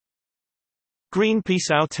Greenpeace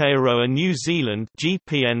Aotearoa New Zealand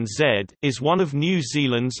 (GPNZ) is one of New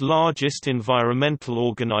Zealand's largest environmental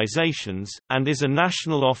organisations, and is a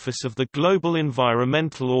national office of the global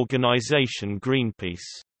environmental organisation Greenpeace.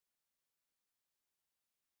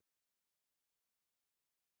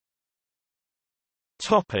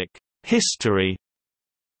 History.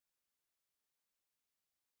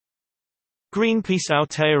 Greenpeace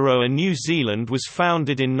Aotearoa New Zealand was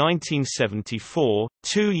founded in 1974,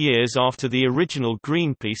 2 years after the original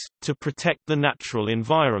Greenpeace, to protect the natural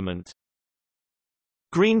environment.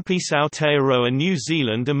 Greenpeace Aotearoa New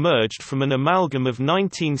Zealand emerged from an amalgam of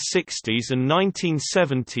 1960s and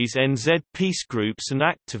 1970s NZ peace groups and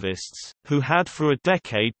activists, who had for a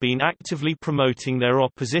decade been actively promoting their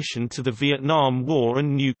opposition to the Vietnam War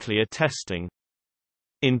and nuclear testing.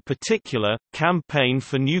 In particular, Campaign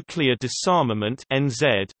for Nuclear Disarmament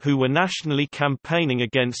 (NZ), who were nationally campaigning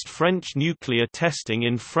against French nuclear testing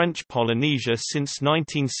in French Polynesia since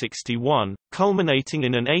 1961, culminating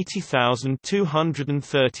in an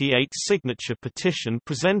 80,238 signature petition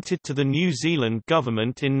presented to the New Zealand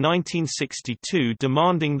government in 1962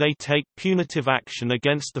 demanding they take punitive action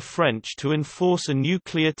against the French to enforce a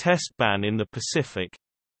nuclear test ban in the Pacific.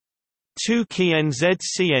 Two key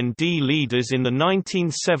NZCND leaders in the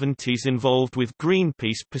 1970s involved with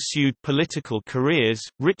Greenpeace pursued political careers,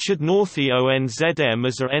 Richard Northey ONZM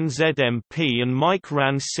as a NZMP and Mike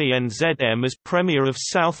Rann CNZM as Premier of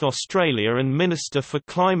South Australia and Minister for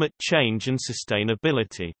Climate Change and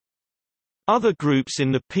Sustainability. Other groups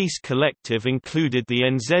in the Peace Collective included the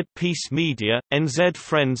NZ Peace Media, NZ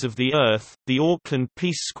Friends of the Earth, the Auckland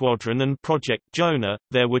Peace Squadron, and Project Jonah.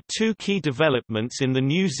 There were two key developments in the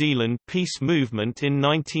New Zealand peace movement in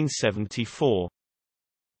 1974.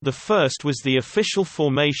 The first was the official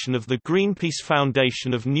formation of the Greenpeace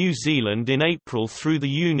Foundation of New Zealand in April through the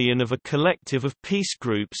union of a collective of peace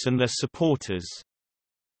groups and their supporters.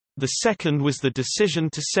 The second was the decision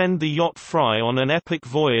to send the yacht Fry on an epic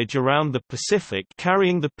voyage around the Pacific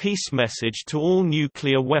carrying the peace message to all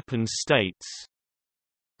nuclear weapons states.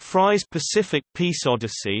 Fry's Pacific Peace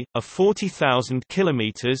Odyssey, a 40,000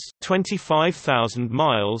 kilometers (25,000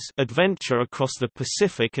 miles) adventure across the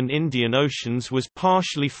Pacific and Indian Oceans was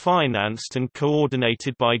partially financed and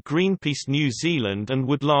coordinated by Greenpeace New Zealand and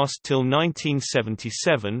would last till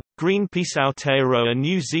 1977. Greenpeace Aotearoa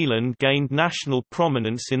New Zealand gained national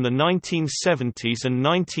prominence in the 1970s and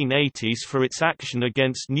 1980s for its action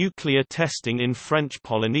against nuclear testing in French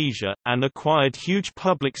Polynesia, and acquired huge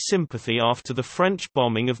public sympathy after the French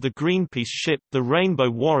bombing of the Greenpeace ship the Rainbow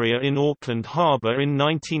Warrior in Auckland Harbour in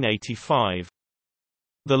 1985.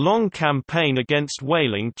 The long campaign against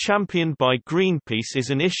whaling championed by Greenpeace is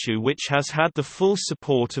an issue which has had the full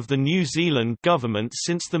support of the New Zealand government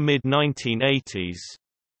since the mid-1980s.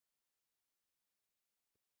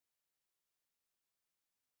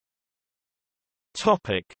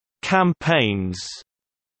 Campaigns.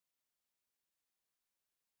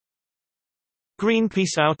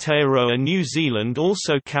 Greenpeace Aotearoa New Zealand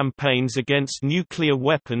also campaigns against nuclear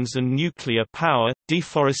weapons and nuclear power,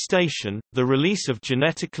 deforestation, the release of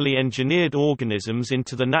genetically engineered organisms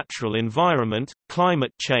into the natural environment,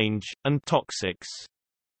 climate change, and toxics.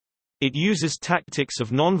 It uses tactics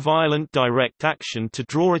of non-violent direct action to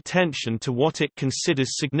draw attention to what it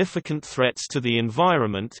considers significant threats to the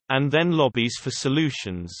environment, and then lobbies for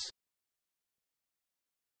solutions.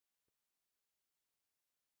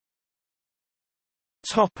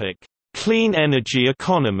 Clean energy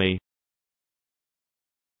economy.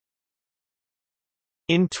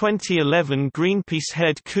 In 2011, Greenpeace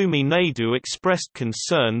head Kumi Naidoo expressed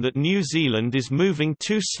concern that New Zealand is moving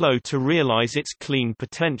too slow to realise its clean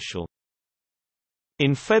potential.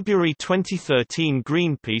 In February 2013,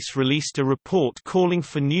 Greenpeace released a report calling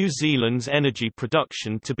for New Zealand's energy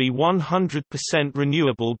production to be 100%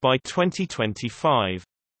 renewable by 2025.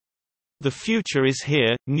 The future is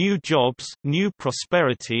here, new jobs, new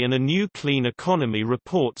prosperity and a new clean economy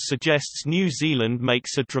report suggests New Zealand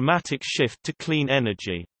makes a dramatic shift to clean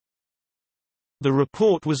energy. The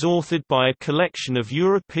report was authored by a collection of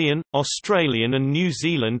European, Australian and New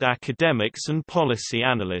Zealand academics and policy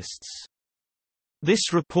analysts.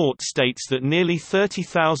 This report states that nearly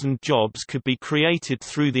 30,000 jobs could be created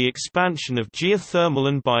through the expansion of geothermal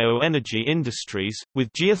and bioenergy industries,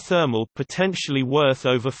 with geothermal potentially worth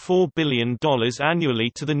over $4 billion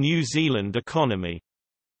annually to the New Zealand economy.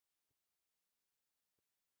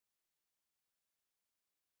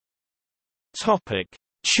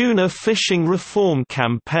 Tuna fishing reform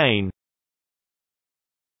campaign.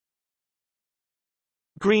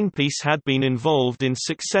 Greenpeace had been involved in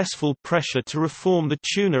successful pressure to reform the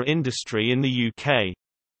tuna industry in the UK.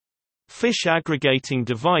 Fish aggregating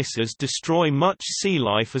devices destroy much sea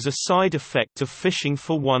life as a side effect of fishing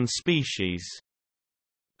for one species.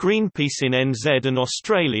 Greenpeace in NZ and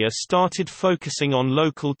Australia started focusing on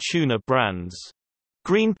local tuna brands.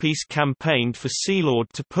 Greenpeace campaigned for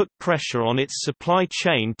Sealord to put pressure on its supply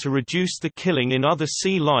chain to reduce the killing in other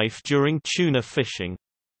sea life during tuna fishing.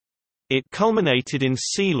 It culminated in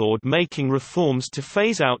Sealord making reforms to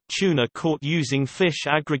phase out tuna caught using fish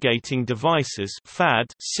aggregating devices (FAD).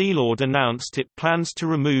 Sealord announced it plans to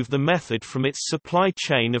remove the method from its supply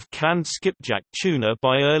chain of canned skipjack tuna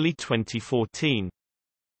by early 2014.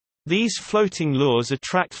 These floating lures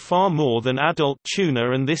attract far more than adult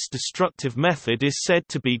tuna, and this destructive method is said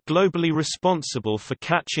to be globally responsible for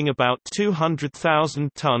catching about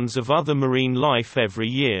 200,000 tons of other marine life every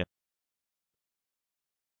year.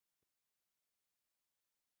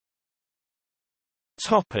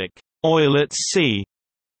 Oil at sea.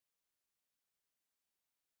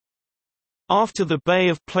 After the Bay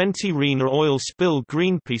of Plenty Rena oil spill,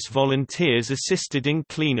 Greenpeace volunteers assisted in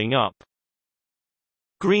cleaning up.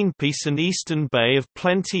 Greenpeace and Eastern Bay of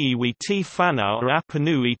Plenty iwi te whanau or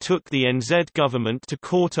Apanui took the NZ government to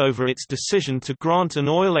court over its decision to grant an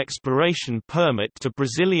oil exploration permit to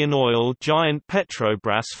Brazilian oil giant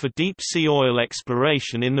Petrobras for deep-sea oil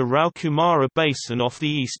exploration in the Raucumara Basin off the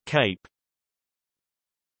East Cape.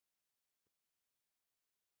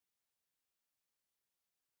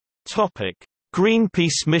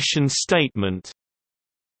 Greenpeace mission statement.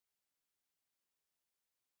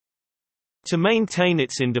 To maintain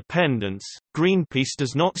its independence, Greenpeace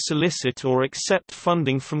does not solicit or accept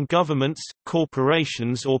funding from governments,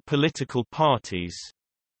 corporations or political parties.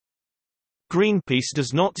 Greenpeace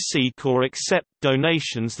does not seek or accept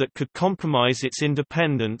donations that could compromise its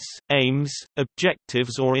independence, aims,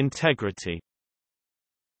 objectives or integrity.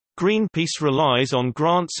 Greenpeace relies on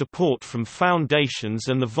grant support from foundations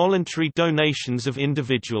and the voluntary donations of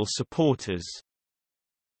individual supporters.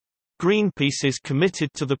 Greenpeace is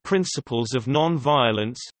committed to the principles of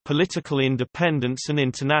non-violence, political independence and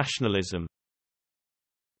internationalism.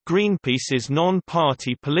 Greenpeace is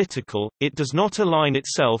non-party political, it does not align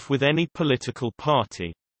itself with any political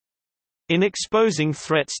party. In exposing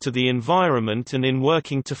threats to the environment and in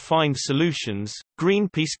working to find solutions,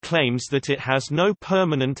 Greenpeace claims that it has no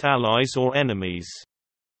permanent allies or enemies.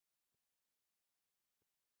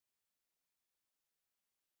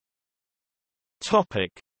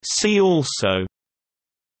 See also: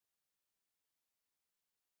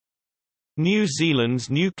 New Zealand's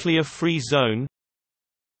nuclear-free zone,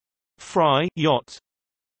 Fry yacht,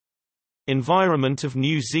 Environment of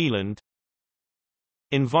New Zealand,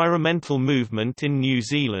 Environmental movement in New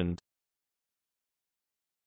Zealand.